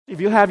If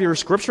you have your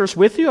scriptures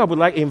with you, I would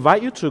like to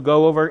invite you to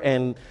go over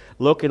and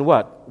look in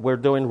what? We're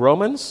doing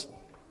Romans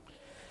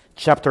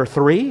chapter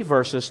 3,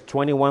 verses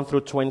 21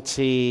 through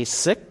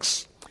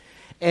 26.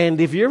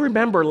 And if you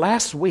remember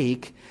last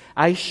week,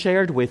 I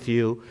shared with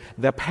you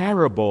the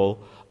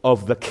parable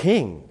of the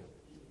king.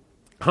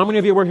 How many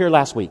of you were here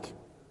last week?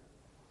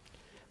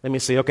 Let me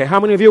see. Okay,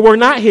 how many of you were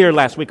not here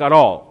last week at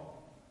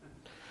all?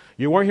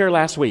 You weren't here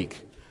last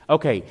week.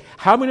 Okay,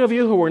 how many of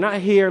you who were not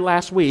here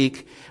last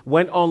week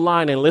went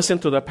online and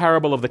listened to the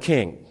parable of the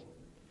king?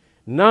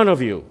 None of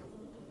you.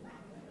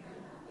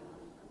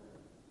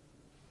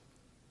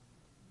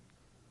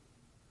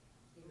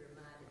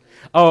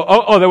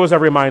 Oh, there was a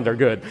reminder.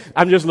 Good.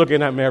 I'm just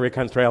looking at Mary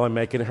Cantrell and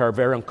making her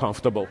very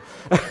uncomfortable.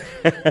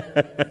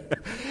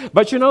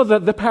 But you know,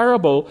 the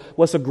parable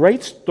was a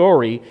great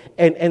story,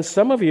 and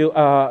some of you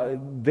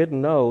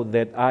didn't know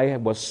that I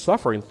was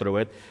suffering through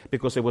it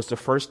because it was the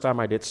first time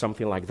I did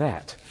something like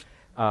that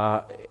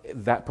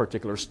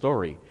particular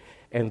story.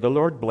 And the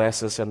Lord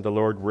blesses, and the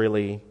Lord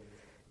really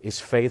is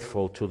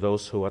faithful to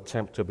those who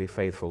attempt to be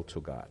faithful to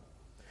God.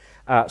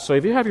 So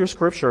if you have your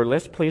scripture,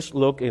 let's please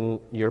look in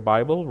your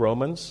Bible,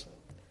 Romans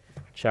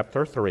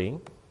chapter 3,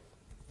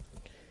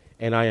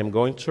 and I am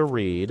going to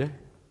read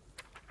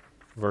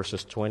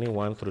verses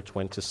 21 through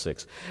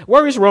 26.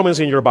 Where is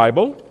Romans in your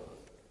Bible?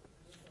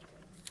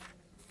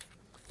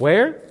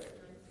 Where?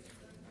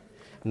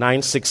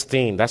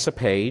 916. That's a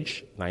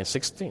page.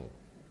 916.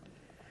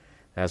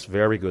 That's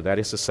very good. That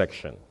is a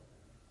section.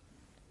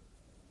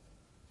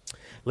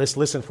 Let's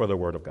listen for the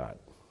word of God.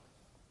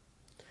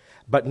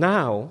 But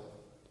now,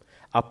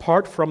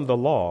 apart from the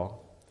law,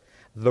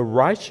 the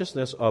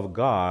righteousness of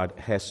God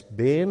has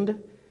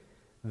been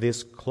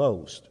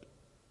disclosed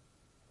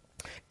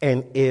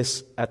and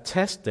is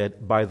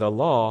attested by the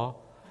law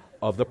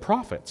of the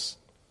prophets.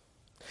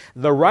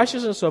 The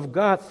righteousness of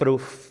God through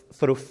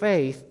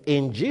faith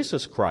in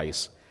Jesus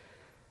Christ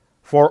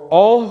for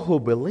all who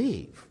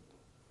believe.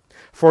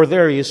 For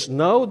there is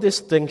no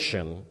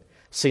distinction,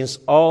 since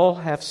all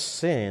have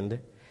sinned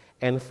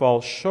and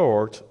fall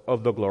short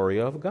of the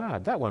glory of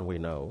God. That one we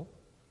know.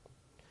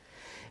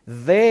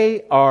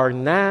 They are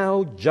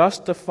now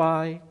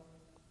justified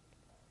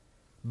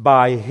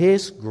by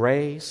His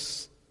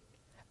grace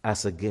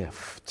as a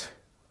gift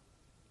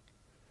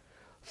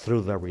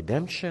through the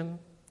redemption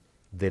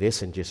that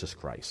is in Jesus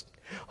Christ,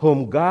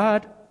 whom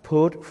God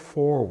put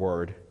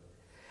forward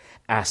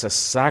as a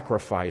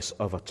sacrifice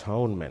of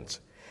atonement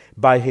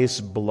by His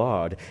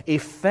blood,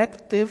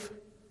 effective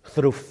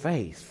through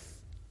faith.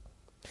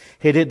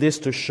 He did this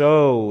to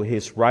show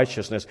His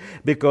righteousness,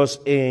 because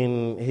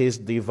in His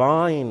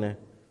divine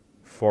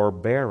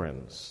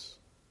forbearance,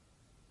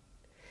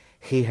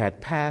 He had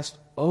passed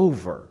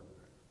over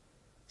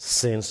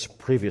sins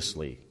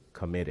previously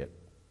committed.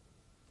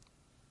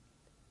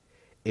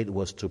 It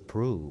was to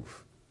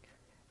prove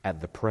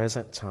at the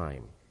present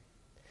time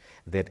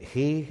that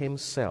He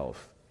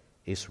Himself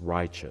is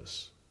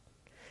righteous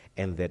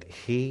and that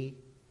He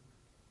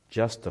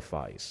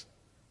justifies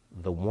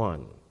the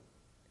one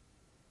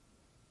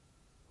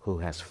who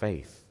has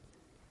faith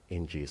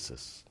in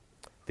Jesus.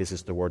 This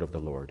is the word of the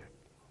Lord.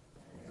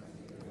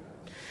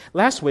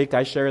 Last week,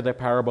 I shared the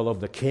parable of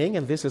the king,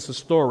 and this is a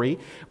story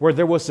where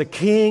there was a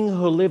king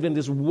who lived in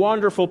this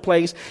wonderful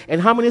place. And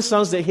how many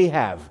sons did he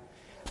have?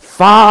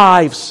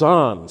 5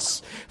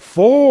 sons.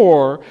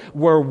 4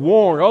 were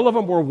warned. All of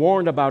them were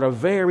warned about a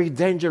very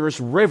dangerous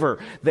river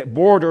that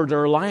bordered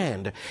their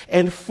land.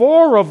 And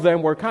 4 of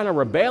them were kind of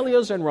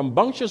rebellious and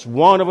rambunctious.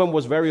 1 of them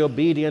was very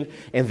obedient,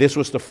 and this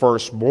was the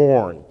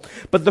firstborn.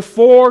 But the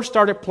 4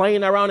 started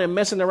playing around and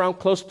messing around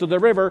close to the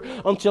river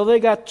until they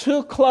got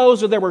too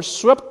close and they were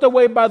swept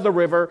away by the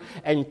river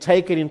and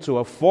taken into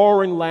a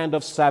foreign land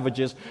of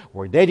savages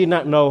where they did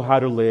not know how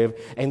to live,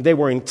 and they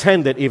were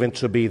intended even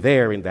to be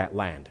there in that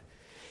land.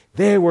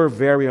 They were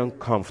very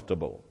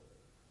uncomfortable.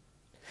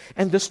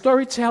 And the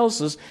story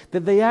tells us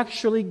that they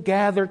actually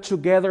gathered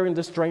together in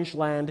the strange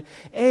land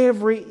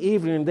every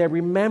evening. They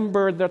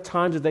remembered the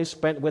times that they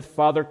spent with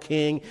Father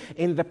King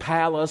in the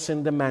palace,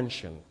 in the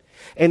mansion.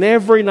 And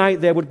every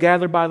night they would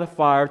gather by the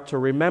fire to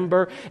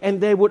remember,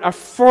 and they would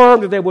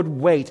affirm that they would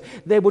wait.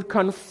 They would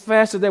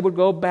confess that they would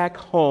go back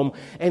home,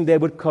 and they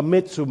would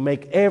commit to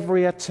make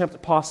every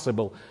attempt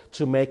possible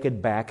to make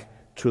it back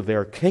to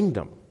their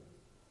kingdom.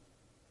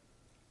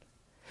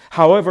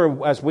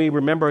 However, as we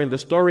remember in the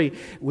story,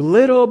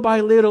 little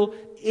by little,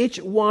 each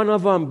one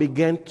of them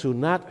began to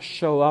not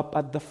show up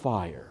at the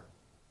fire.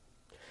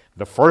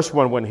 The first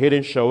one, when he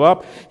didn't show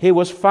up, he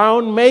was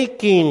found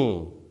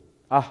making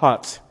a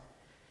hut,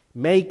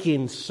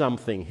 making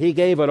something. He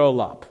gave it all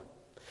up.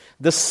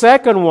 The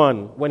second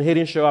one, when he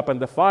didn't show up in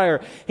the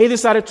fire, he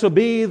decided to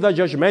be the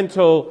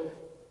judgmental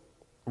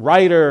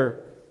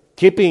writer,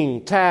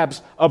 keeping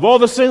tabs of all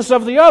the sins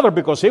of the other,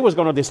 because he was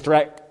going to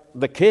distract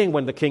the king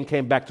when the king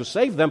came back to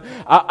save them.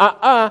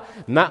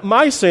 Not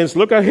my sins.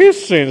 Look at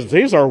his sins.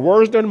 These are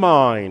worse than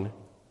mine.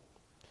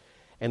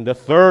 And the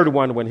third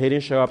one, when he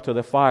didn't show up to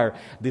the fire,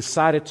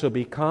 decided to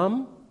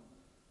become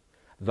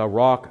the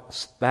rock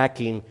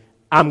stacking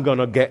I'm going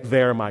to get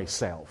there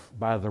myself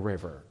by the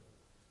river.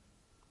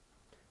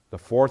 The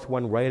fourth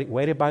one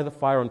waited by the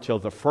fire until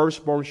the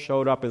firstborn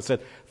showed up and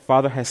said,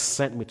 Father has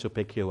sent me to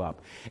pick you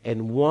up.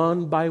 And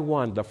one by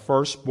one, the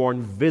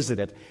firstborn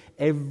visited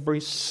every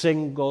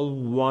single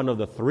one of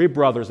the three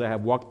brothers that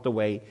had walked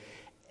away,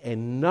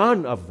 and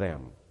none of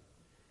them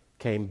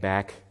came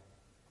back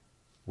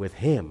with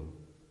him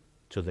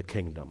to the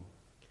kingdom.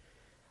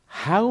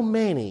 How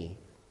many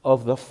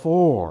of the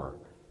four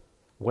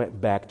went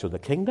back to the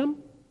kingdom?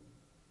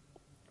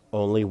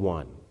 Only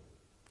one,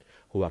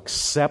 who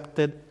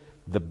accepted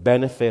the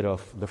benefit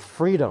of the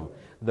freedom,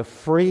 the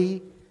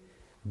free,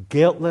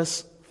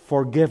 guiltless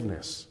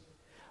forgiveness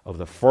of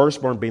the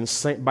firstborn being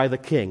sent by the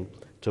king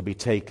to be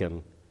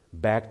taken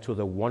back to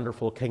the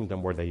wonderful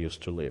kingdom where they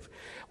used to live.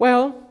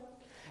 Well,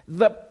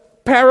 the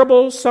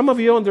parable, some of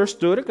you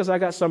understood it because I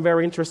got some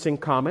very interesting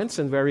comments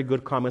and very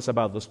good comments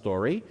about the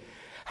story.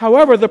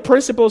 However, the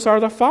principles are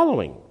the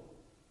following.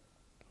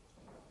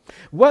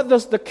 What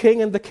does the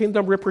king and the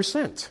kingdom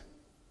represent?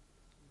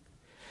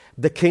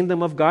 The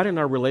kingdom of God and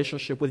our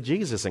relationship with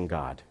Jesus and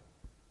God.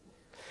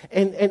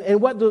 And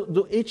what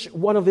do each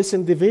one of these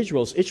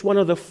individuals, each one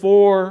of the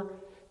four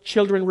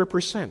children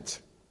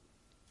represent?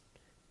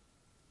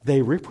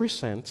 They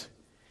represent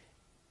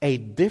a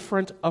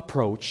different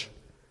approach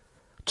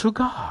to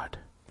God.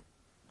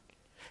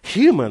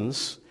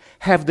 Humans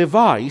have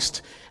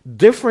devised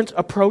different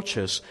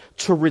approaches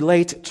to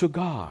relate to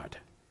God.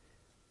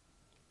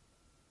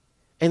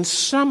 And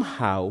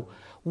somehow,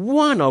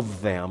 one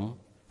of them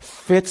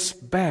fits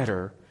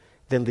better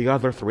than the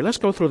other three. Let's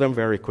go through them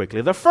very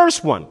quickly. The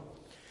first one,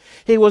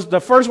 he was the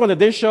first one that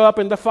didn't show up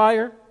in the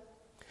fire.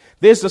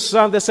 This is the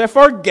son that said,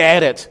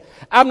 forget it.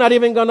 I'm not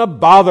even going to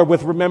bother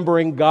with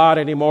remembering God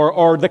anymore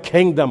or the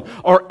kingdom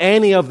or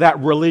any of that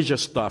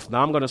religious stuff.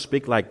 Now I'm going to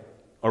speak like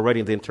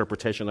already in the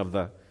interpretation of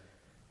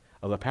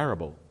the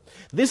parable.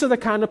 These are the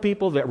kind of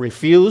people that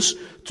refuse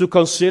to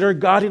consider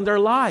God in their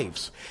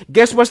lives.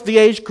 Guess what the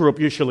age group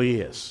usually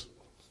is?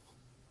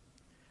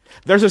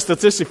 There's a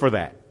statistic for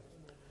that.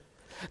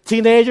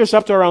 Teenagers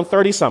up to around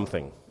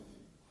 30-something.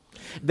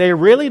 They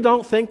really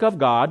don't think of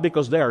God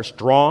because they are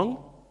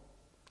strong.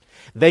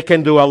 They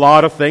can do a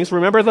lot of things.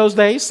 Remember those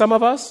days, some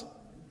of us?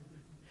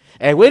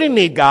 And we didn't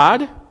need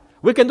God.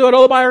 We can do it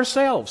all by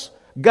ourselves.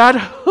 God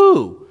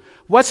who?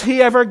 What's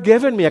he ever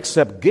given me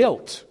except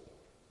guilt?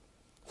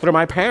 Through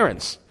my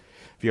parents.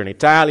 If you're an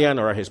Italian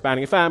or a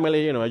Hispanic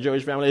family, a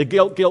Jewish family,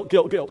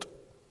 guilt.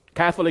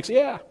 Catholics,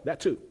 yeah, that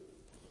too.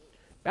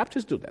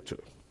 Baptists do that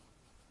too.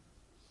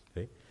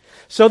 Okay?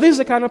 So these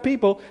are the kind of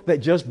people that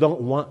just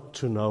don't want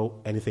to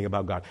know anything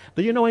about God.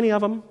 Do you know any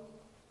of them?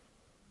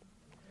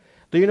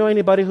 Do you know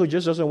anybody who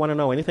just doesn't want to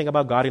know anything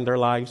about God in their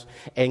lives?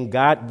 And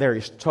God, there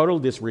is total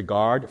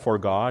disregard for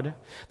God.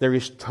 There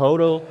is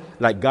total,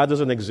 like God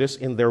doesn't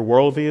exist in their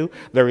worldview.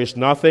 There is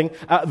nothing.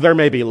 There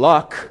may be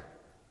luck.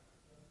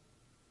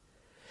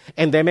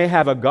 And they may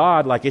have a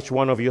God like each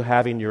one of you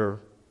have in your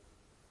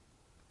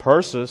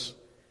purses.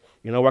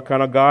 You know what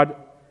kind of God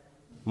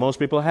most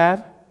people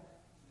have?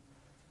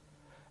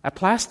 A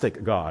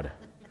plastic God.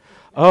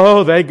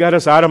 Oh, they get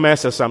us out of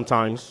messes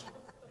sometimes.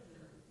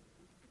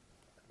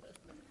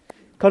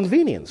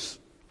 Convenience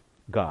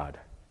God.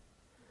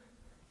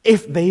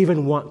 If they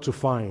even want to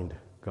find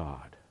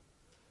God.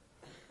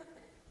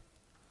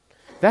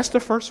 That's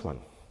the first one.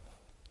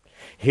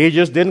 He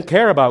just didn't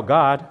care about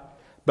God.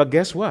 But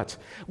guess what?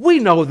 We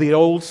know the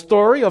old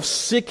story of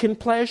seeking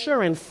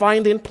pleasure and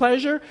finding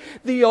pleasure.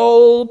 The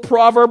old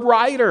proverb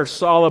writer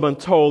Solomon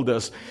told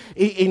us,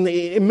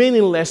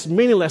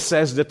 meaningless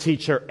says the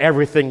teacher,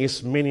 everything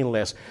is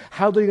meaningless.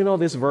 How do you know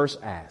this verse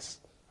as?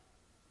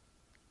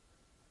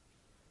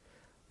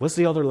 What's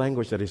the other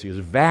language that is used?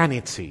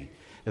 Vanity.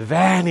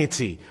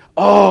 Vanity.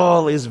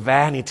 All is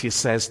vanity,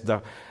 says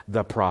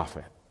the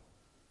prophet.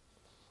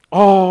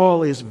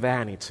 All is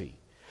vanity.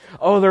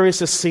 Oh, there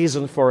is a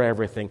season for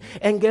everything.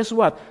 And guess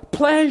what?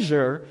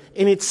 Pleasure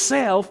in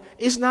itself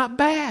is not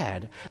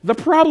bad. The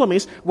problem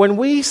is when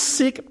we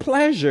seek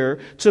pleasure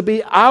to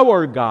be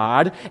our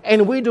God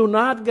and we do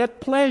not get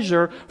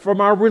pleasure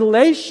from our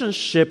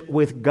relationship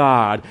with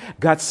God.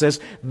 God says,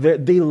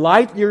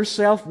 delight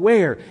yourself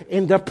where?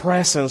 In the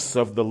presence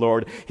of the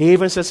Lord. He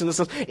even says in the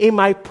Psalms, in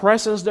my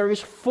presence there is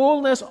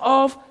fullness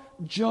of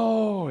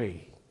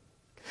joy.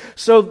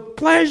 So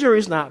pleasure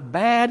is not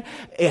bad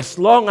as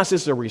long as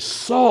it's a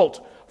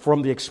result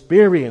from the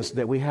experience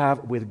that we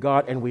have with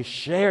God and we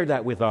share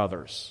that with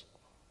others.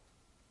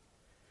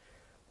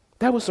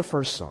 That was the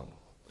first song.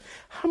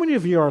 How many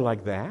of you are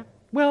like that?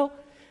 Well,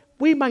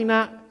 we might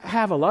not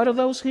have a lot of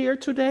those here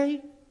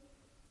today,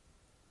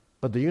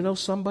 but do you know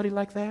somebody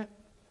like that?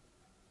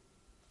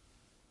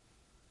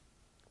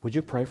 Would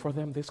you pray for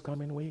them this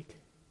coming week?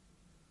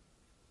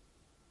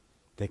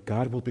 That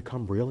God will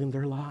become real in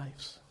their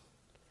lives.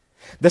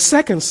 The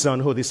second son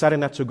who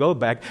decided not to go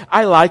back,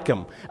 I like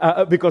him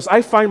because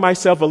I find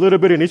myself a little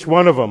bit in each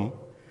one of them.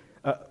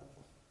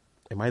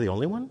 Am I the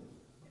only one?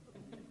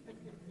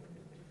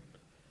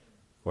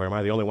 Or am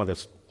I the only one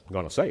that's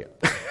going to say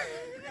it?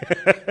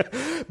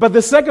 But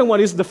the second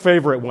one is the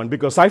favorite one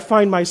because I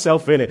find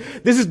myself in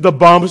it. This is the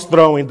bombs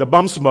throwing, the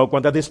bomb smoke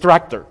one, the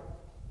distractor.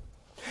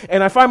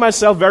 And I find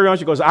myself very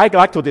honest because I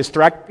like to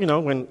distract,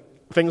 when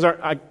things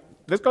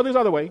let's go this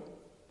other way.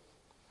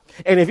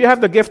 And if you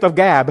have the gift of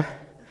gab,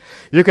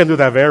 you can do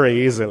that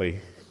very easily,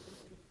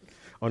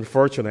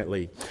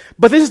 unfortunately.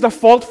 But this is the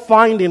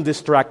fault-finding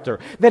distractor,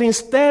 that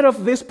instead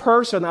of this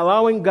person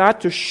allowing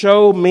God to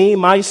show me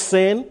my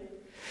sin,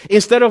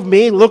 instead of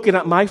me looking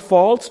at my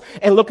faults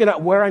and looking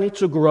at where I need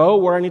to grow,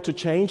 where I need to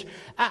change,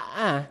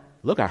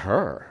 look at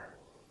her.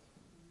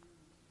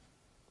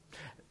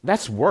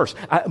 That's worse.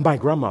 My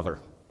grandmother,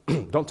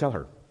 don't tell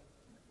her.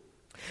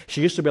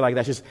 She used to be like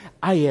that. She says,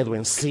 ay,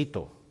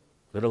 Edwincito,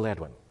 little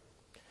Edwin.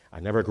 I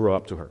never grew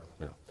up to her.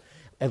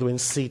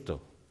 Edwincito,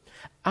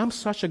 I'm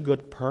such a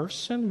good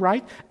person,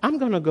 right? I'm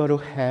going to go to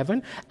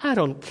heaven. I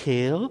don't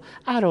kill.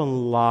 I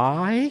don't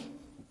lie.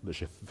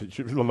 She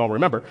don't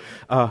remember.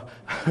 I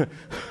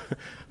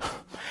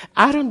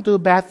don't do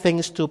bad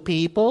things to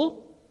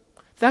people.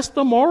 That's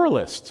the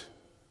moralist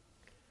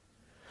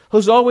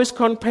who's always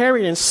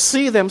comparing and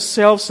see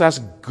themselves as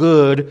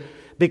good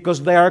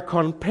because they are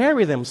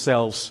comparing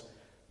themselves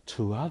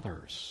to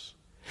others.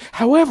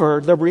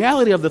 However, the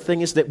reality of the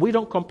thing is that we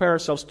don't compare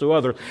ourselves to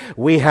others.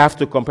 We have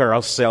to compare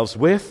ourselves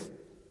with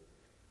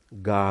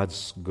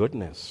God's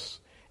goodness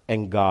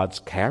and God's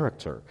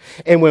character.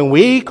 And when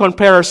we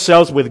compare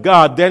ourselves with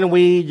God, then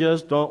we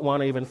just don't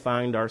want to even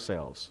find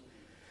ourselves.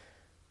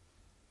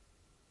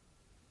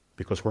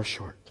 Because we're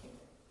short.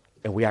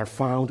 And we are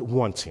found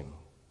wanting.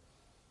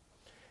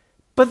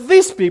 But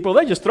these people,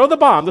 they just throw the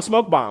bomb, the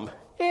smoke bomb.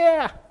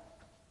 Yeah.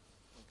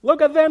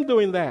 Look at them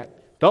doing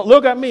that. Don't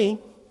look at me.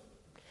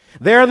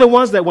 They're the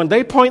ones that when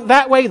they point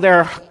that way,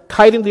 they're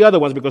hiding the other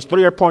ones because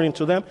three are pointing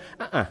to them.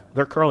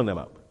 They're curling them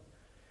up.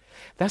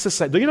 That's a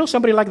sad. Do you know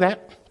somebody like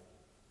that?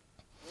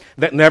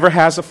 That never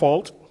has a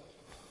fault?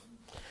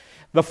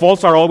 The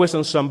faults are always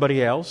on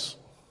somebody else.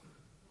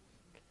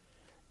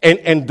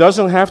 And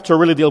doesn't have to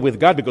really deal with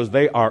God because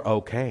they are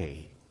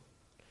okay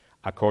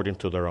according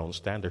to their own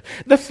standard.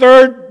 The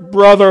third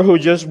brother who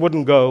just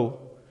wouldn't go,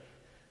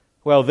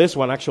 well, this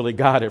one actually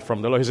got it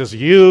from the Lord. He says,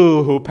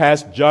 you who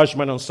pass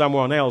judgment on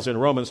someone else, in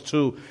Romans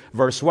 2,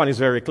 verse 1 is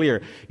very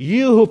clear.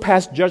 You who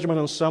pass judgment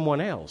on someone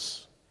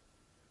else.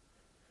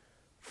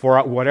 For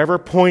at whatever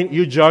point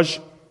you judge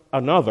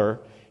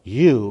another,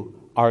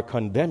 you are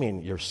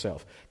condemning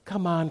yourself.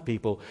 Come on,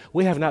 people.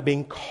 We have not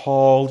been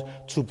called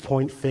to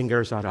point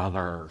fingers at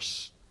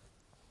others.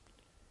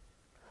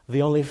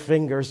 The only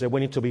fingers that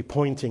we need to be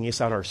pointing is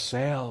at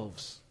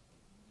ourselves.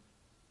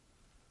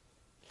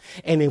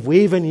 And if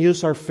we even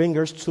use our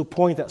fingers to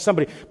point at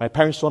somebody, my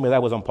parents told me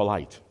that was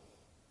unpolite.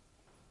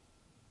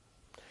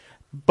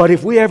 But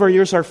if we ever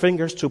use our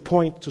fingers to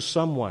point to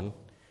someone,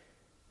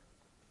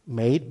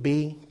 may it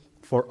be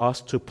for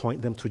us to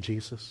point them to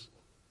Jesus?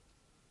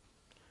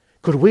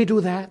 Could we do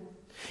that?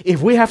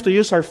 If we have to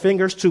use our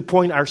fingers to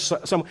point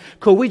someone,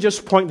 could we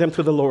just point them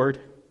to the Lord?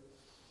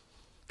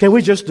 Can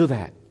we just do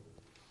that?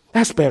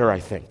 That's better, I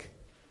think.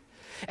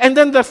 And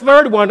then the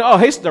third one,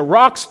 he's the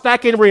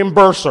rock-stacking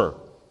reimburser.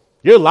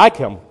 You like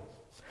him.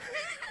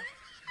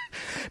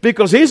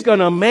 Because he's going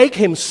to make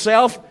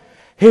himself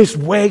his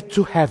way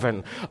to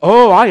heaven.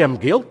 Oh, I am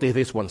guilty,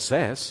 this one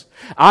says.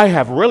 I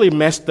have really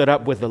messed it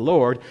up with the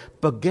Lord.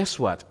 But guess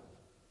what?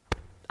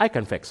 I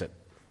can fix it.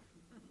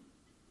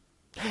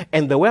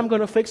 And the way I'm going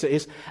to fix it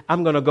is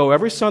I'm going to go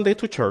every Sunday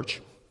to church.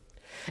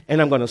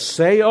 And I'm going to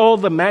say all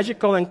the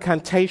magical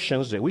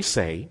incantations that we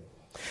say.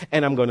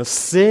 And I'm going to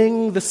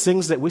sing the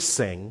things that we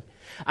sing.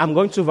 I'm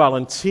going to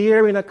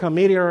volunteer in a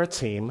committee or a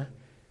team.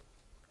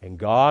 And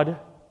God,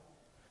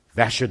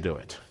 that should do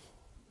it.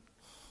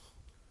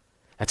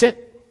 That's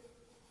it.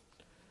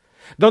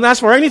 Don't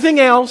ask for anything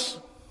else.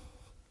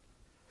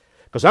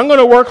 Because I'm going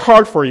to work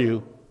hard for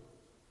you.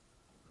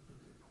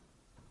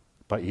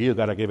 But you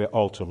got to give it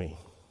all to me.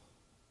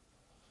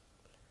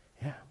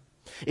 Yeah.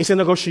 It's a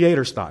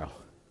negotiator style.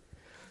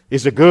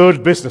 It's a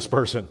good business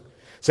person.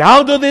 Say,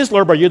 I'll do this,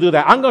 Lord, but you do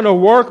that. I'm going to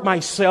work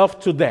myself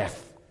to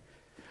death.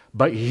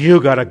 But you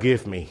got to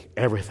give me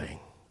everything.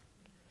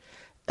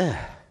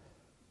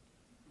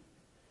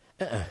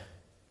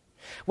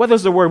 What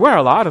does the word?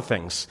 Well, a lot of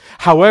things.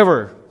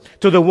 However,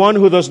 to the one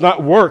who does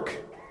not work,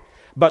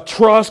 but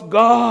trust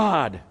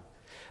God.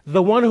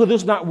 The one who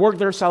does not work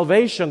their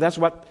salvation. That's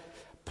what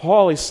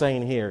Paul is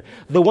saying here.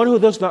 The one who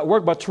does not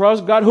work, but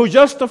trust God, who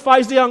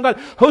justifies the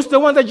ungodly. Who's the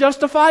one that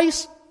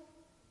justifies?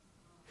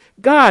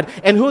 God.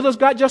 And who does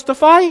God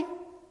justify?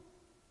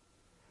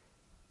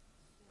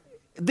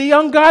 The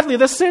ungodly,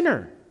 the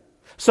sinner.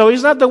 So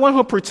he's not the one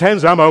who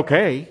pretends I'm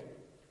okay.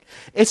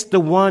 It's the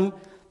one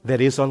that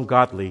is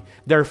ungodly.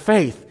 Their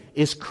faith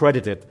is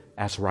credited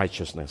as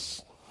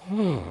righteousness.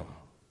 But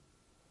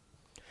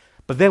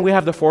then we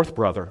have the fourth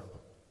brother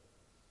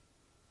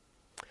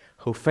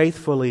who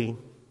faithfully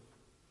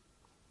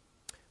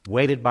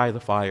waited by the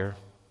fire,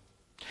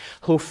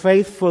 who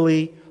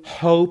faithfully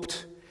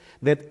hoped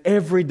that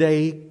every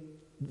day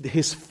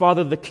his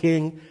father, the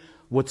king,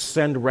 would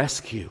send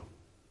rescue.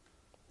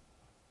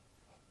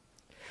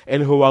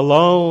 and who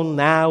alone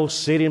now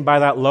sitting by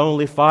that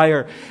lonely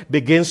fire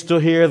begins to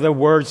hear the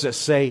words that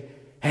say,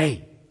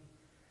 hey,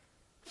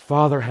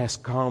 Father has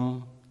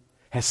come,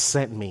 has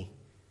sent me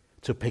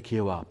to pick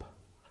you up.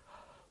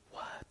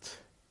 What?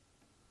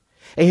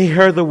 And he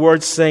heard the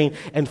words saying,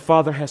 and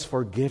Father has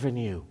forgiven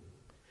you.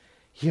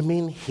 You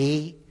mean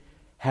He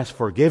has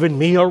forgiven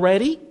me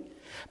already?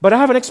 But I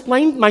haven't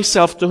explained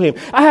myself to Him.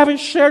 I haven't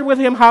shared with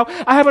Him how,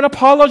 I haven't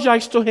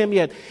apologized to Him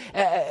yet.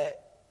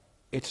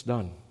 It's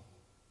done.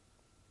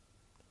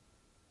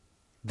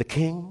 The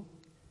King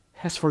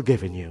has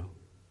forgiven you.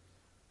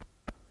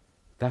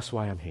 That's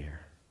why I'm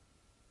here.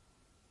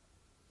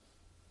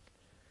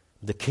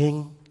 The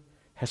King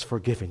has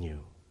forgiven you.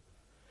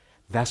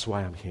 That's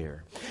why I'm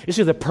here. You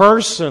see, the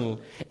person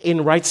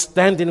in right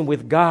standing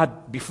with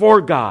God,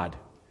 before God,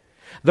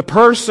 the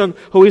person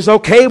who is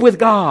okay with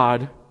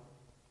God,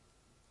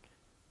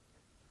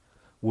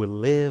 will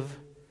live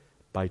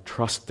by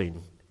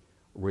trusting,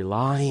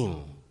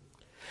 relying.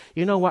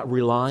 You know what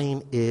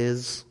relying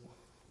is?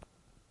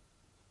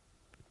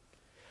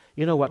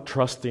 You know what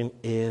trusting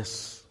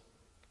is?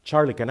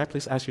 Charlie, can I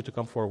please ask you to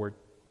come forward?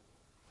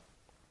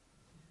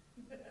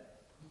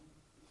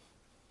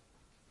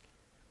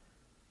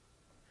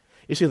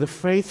 You see, the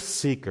faith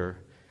seeker,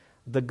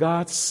 the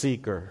God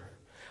seeker,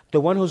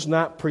 the one who's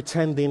not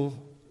pretending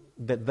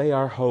that they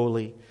are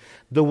holy,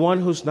 the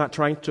one who's not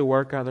trying to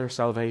work out their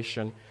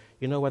salvation,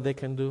 you know what they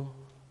can do?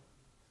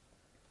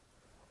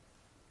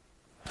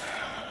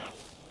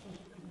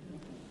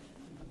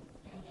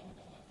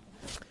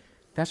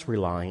 That's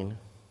relying.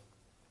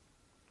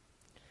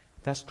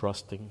 That's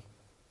trusting.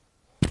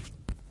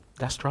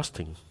 That's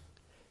trusting.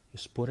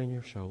 Just put in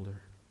your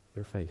shoulder,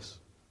 your face.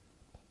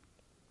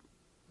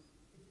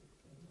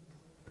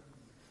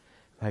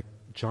 Like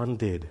John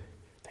did,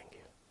 thank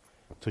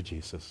you, to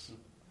Jesus.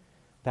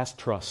 That's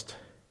trust.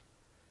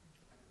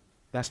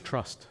 That's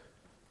trust.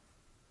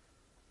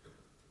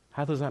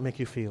 How does that make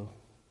you feel?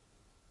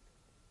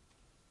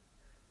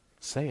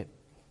 Say it.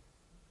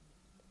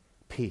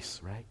 Peace,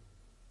 right?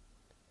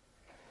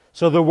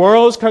 So the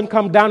worlds can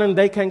come down and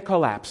they can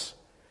collapse.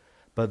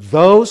 But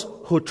those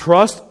who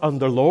trust on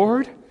the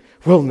Lord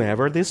will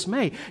never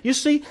dismay. You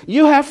see,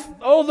 you have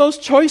all those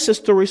choices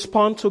to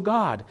respond to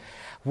God.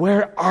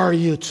 Where are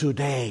you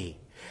today?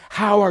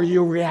 How are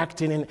you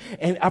reacting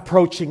and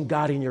approaching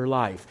God in your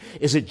life?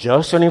 Is it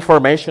just an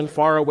information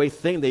far away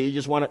thing that you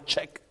just want to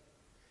check?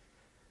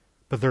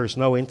 But there is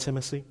no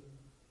intimacy?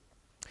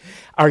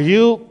 Are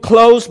you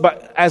close,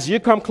 but as you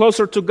come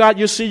closer to God,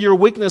 you see your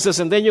weaknesses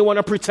and then you want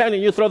to pretend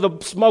and you throw the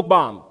smoke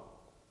bomb?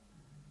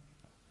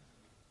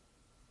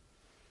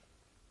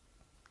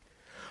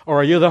 Or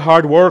are you the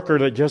hard worker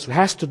that just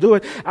has to do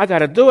it? I got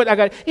to do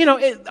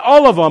it.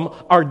 All of them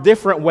are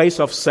different ways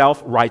of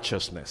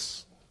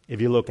self-righteousness, if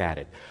you look at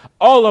it.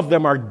 All of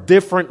them are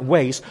different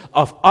ways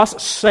of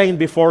us saying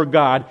before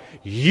God,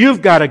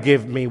 you've got to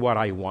give me what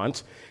I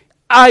want.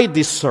 I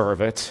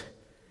deserve it.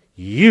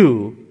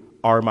 You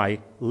are my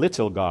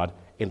little God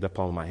in the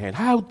palm of my hand.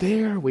 How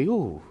dare we?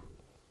 Ooh.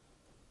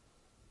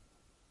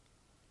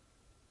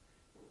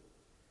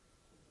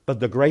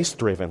 But the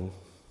grace-driven,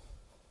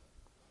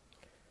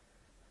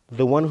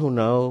 the one who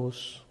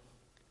knows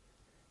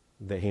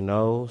that he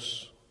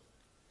knows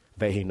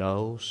that he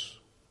knows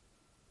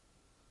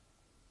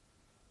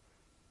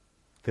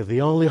that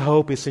the only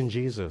hope is in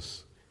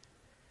Jesus,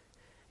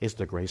 is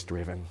the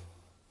grace-driven.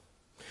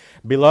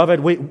 Beloved,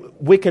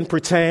 we can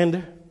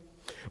pretend,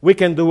 we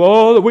can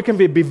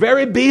be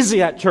very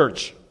busy at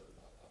church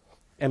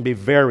and be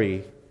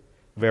very,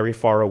 very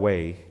far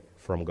away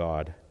from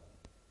God.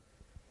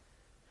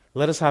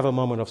 Let us have a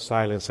moment of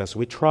silence as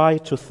we try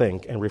to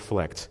think and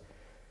reflect.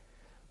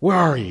 Where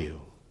are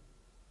you?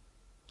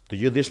 Do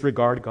you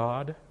disregard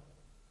God?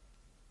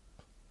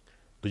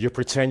 Do you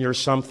pretend you're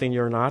something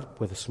you're not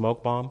with a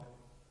smoke bomb?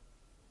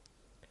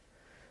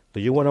 Do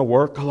you want to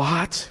work a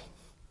lot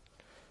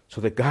so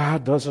that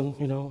God doesn't,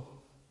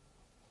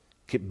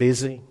 get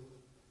busy?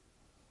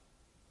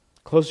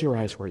 Close your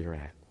eyes where you're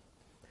at.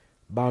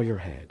 Bow your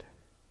head.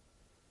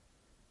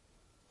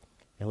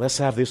 And let's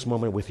have this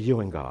moment with you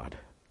and God.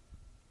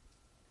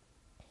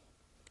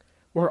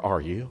 Where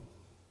are you?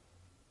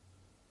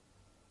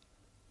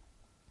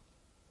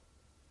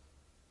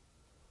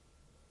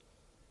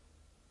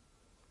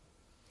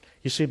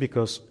 You see,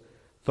 because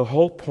the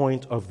whole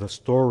point of the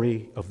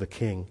story of the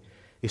king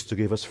is to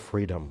give us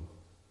freedom.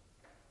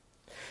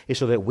 It's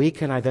so that we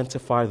can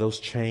identify those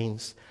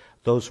chains,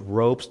 those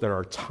ropes that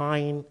are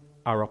tying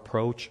our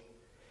approach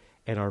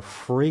and our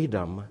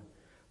freedom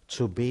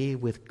to be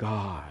with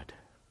God.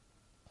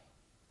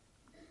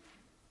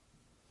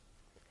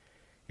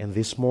 And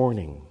this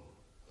morning,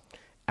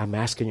 I'm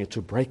asking you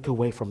to break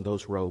away from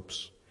those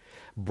ropes,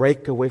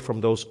 break away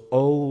from those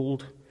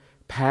old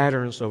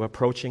patterns of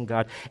approaching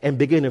God, and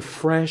begin a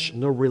fresh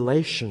new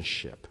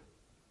relationship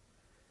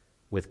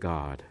with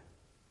God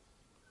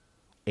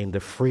in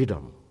the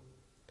freedom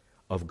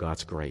of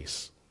God's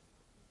grace.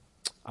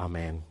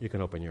 Amen. You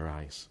can open your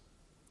eyes.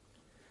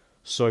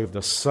 So if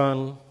the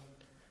Son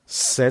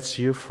sets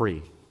you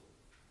free,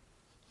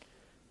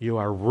 you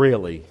are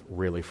really,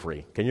 really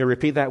free. Can you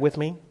repeat that with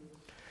me?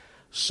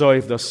 So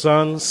if the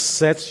Son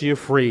sets you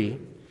free,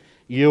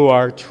 you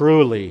are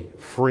truly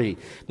free.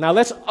 Now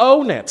let's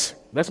own it.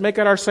 Let's make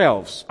it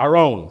ourselves, our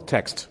own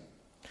text.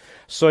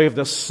 So if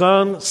the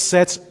Son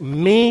sets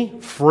me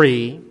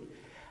free,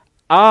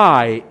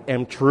 I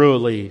am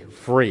truly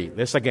free.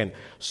 This again.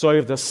 So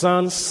if the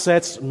Son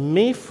sets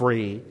me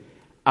free,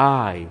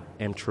 I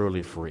am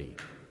truly free.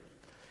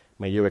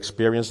 May you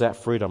experience that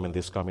freedom in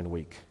this coming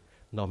week,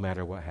 no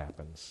matter what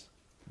happens.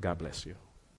 God bless you.